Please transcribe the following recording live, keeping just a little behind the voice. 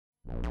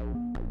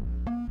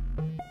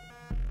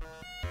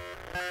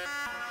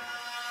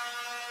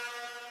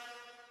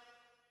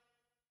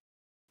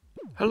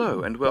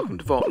Hello and welcome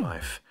to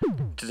VOLTLIFE.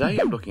 Today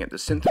I'm looking at the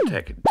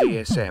Synthrotek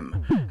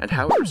DS-M and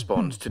how it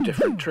responds to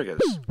different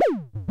triggers.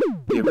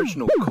 The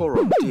original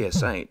Coron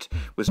DS8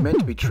 was meant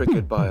to be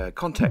triggered by a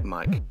contact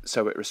mic,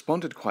 so it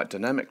responded quite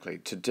dynamically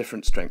to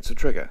different strengths of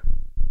trigger.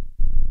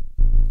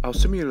 I'll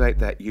simulate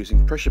that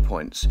using pressure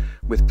points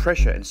with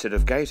pressure instead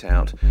of gate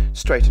out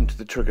straight into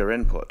the trigger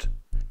input.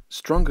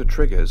 Stronger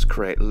triggers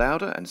create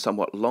louder and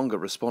somewhat longer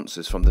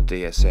responses from the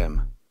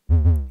DS-M.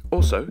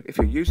 Also, if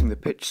you're using the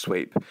pitch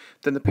sweep,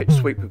 then the pitch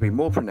sweep will be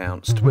more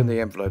pronounced when the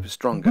envelope is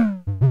stronger.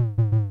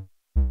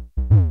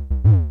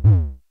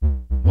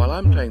 While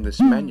I'm playing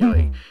this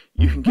manually,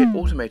 you can get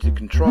automated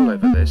control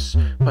over this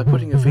by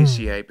putting a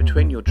VCA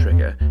between your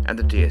trigger and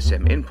the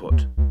DS-M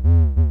input.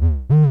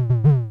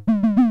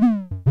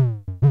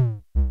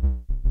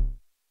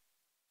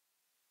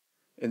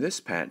 In this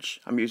patch,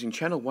 I'm using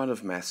channel 1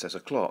 of maths as a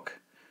clock,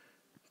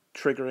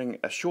 triggering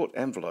a short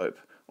envelope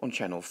on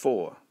channel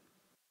 4.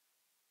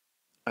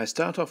 I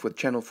start off with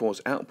channel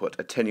 4's output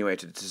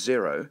attenuated to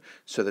 0,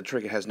 so the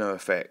trigger has no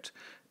effect.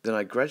 Then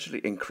I gradually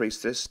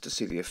increase this to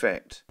see the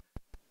effect.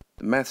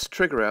 The maths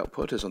trigger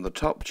output is on the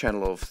top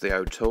channel of the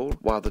O tool,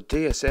 while the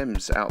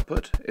DS-M's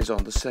output is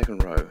on the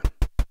second row.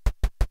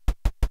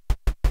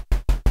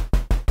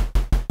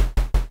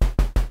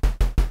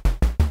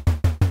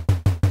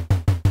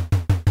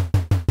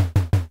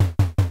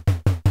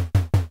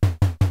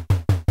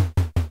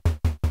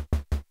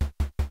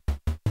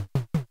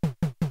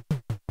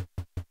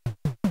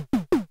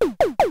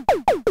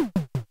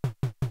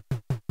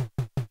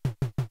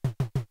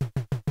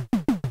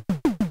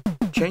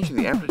 Changing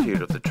the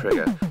amplitude of the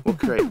trigger will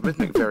create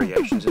rhythmic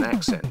variations and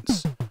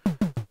accents.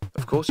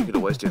 Of course, you could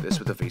always do this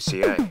with a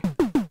VCA.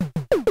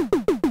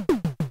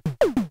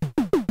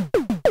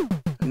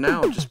 And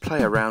now I'll just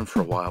play around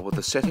for a while with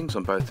the settings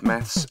on both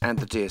maths and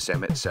the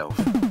DS-M itself.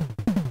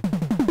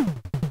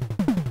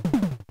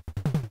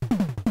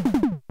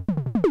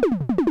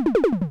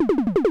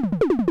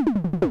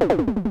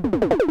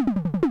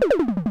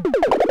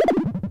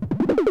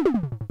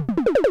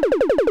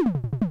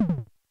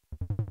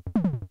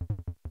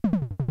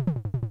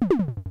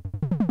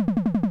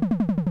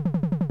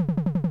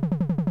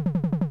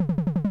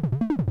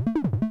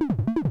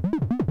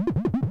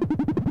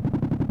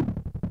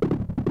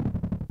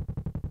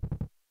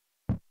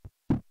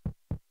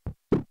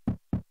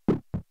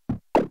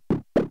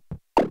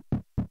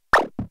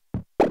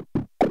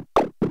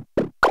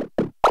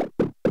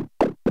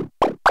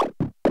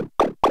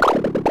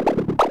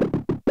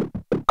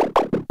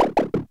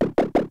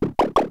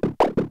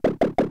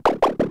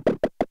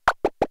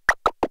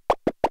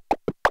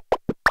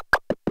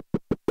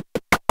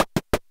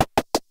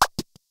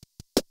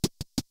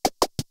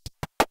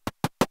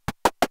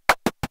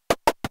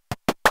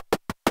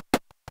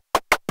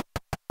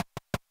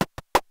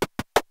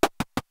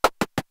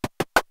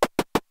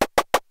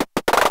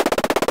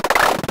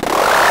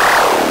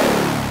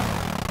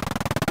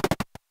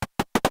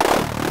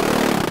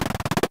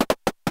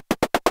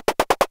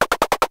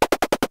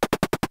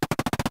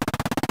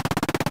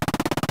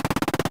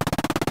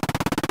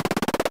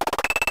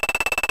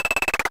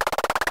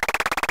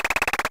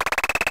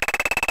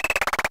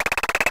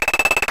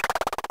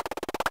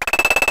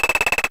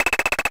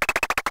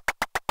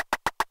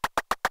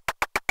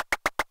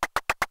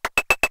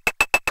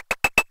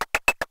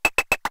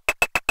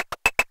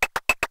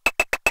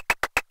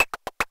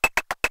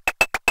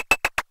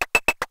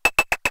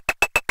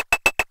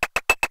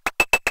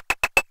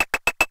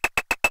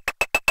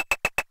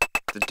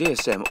 The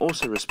DS-M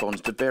also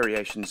responds to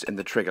variations in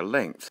the trigger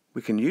length.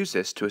 We can use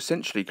this to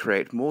essentially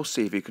create more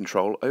CV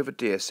control over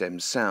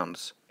DS-M's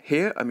sounds.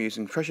 Here I'm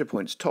using pressure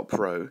point's top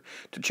row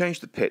to change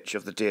the pitch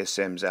of the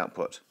DS-M's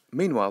output.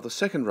 Meanwhile, the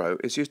second row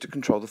is used to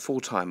control the full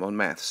time on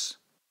maths.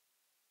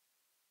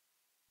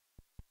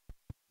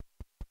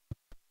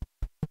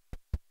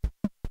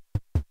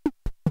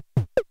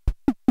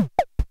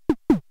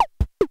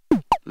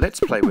 Let's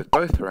play with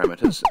both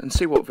parameters and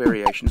see what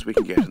variations we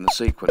can get in the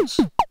sequence.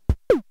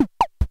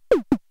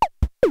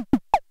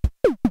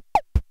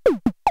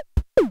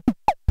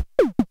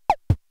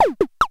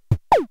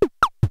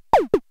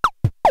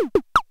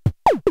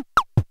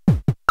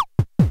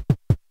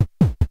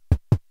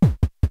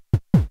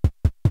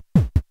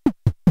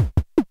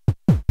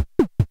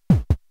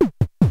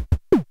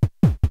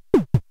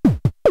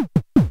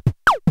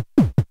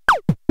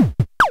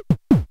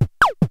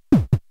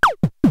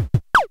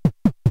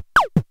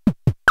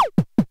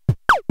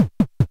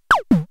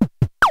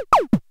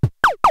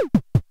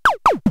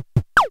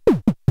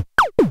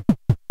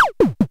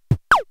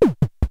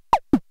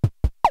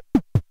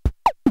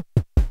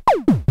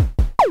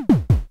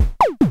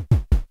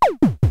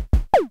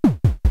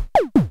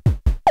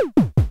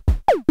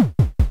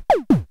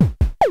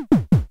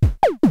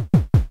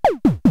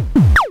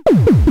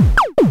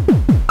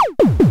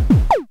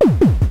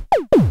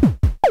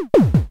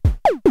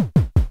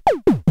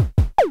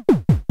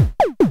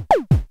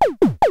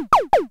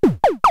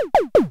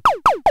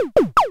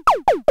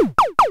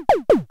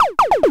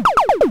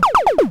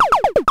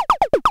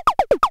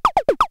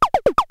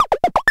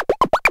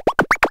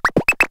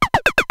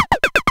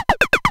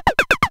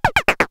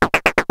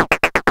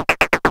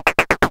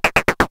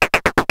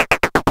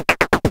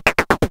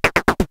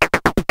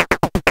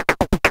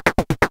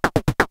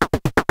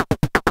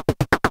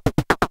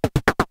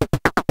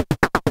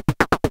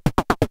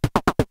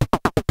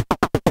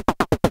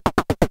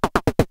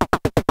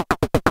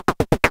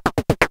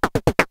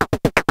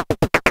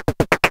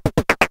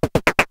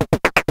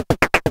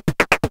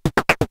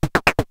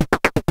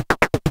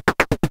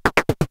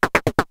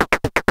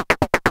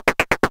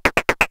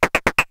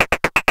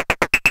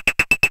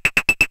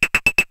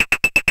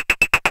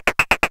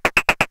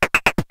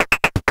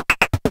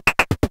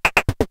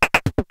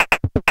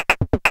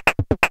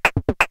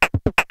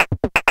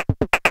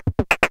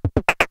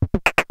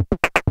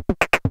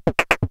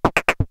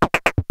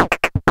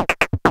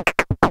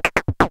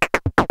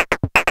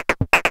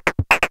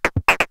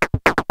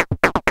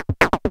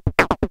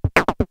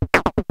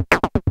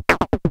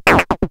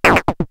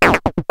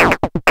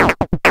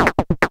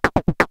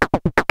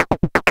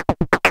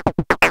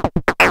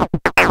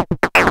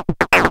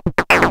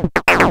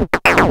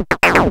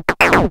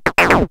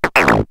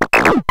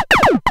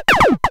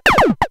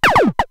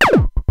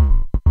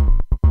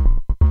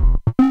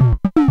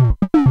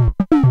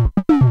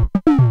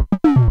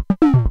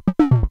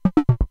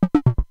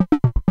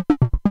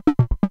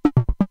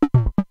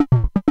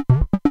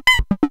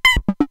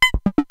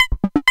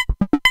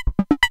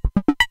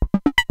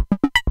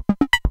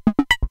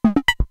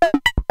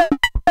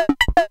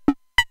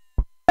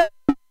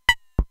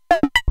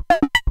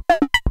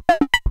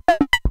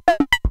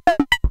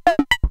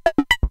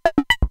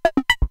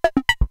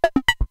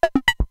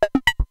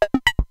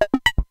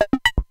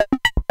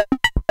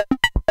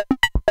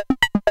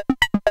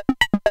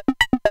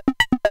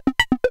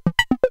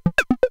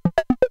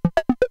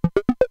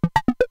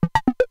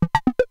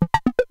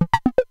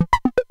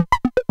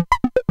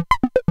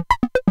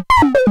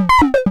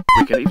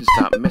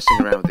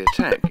 messing around with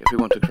the attack if we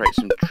want to create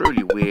some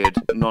truly weird,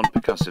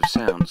 non-percussive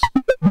sounds.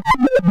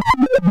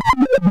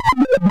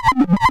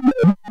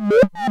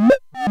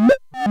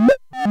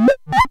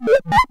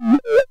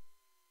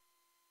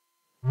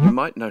 You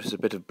might notice a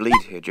bit of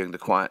bleed here during the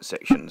quiet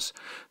sections.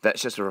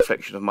 That's just a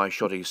reflection of my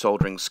shoddy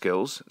soldering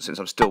skills, since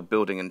I'm still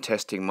building and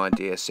testing my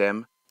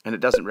DS-M, and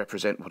it doesn't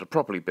represent what a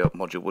properly built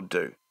module would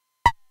do.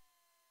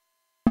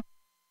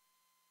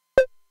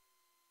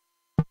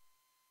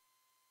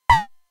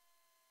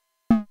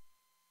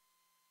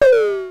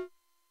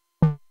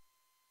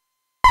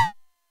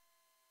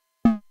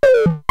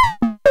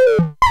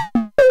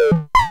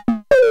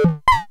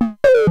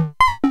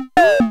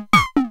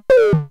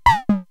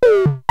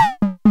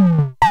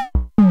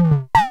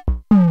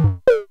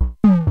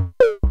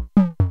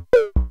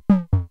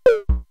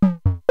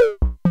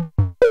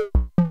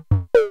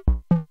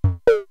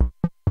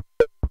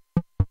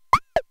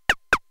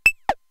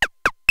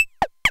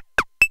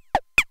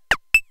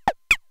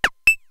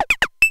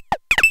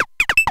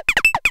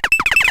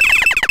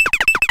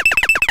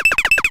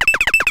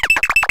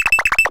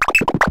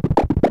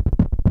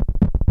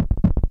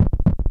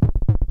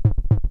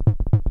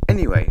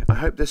 Anyway, I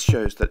hope this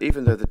shows that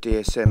even though the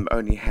DS-M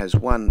only has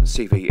one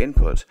CV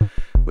input,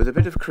 with a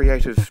bit of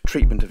creative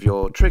treatment of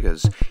your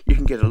triggers, you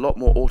can get a lot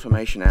more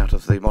automation out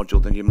of the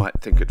module than you might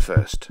think at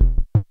first.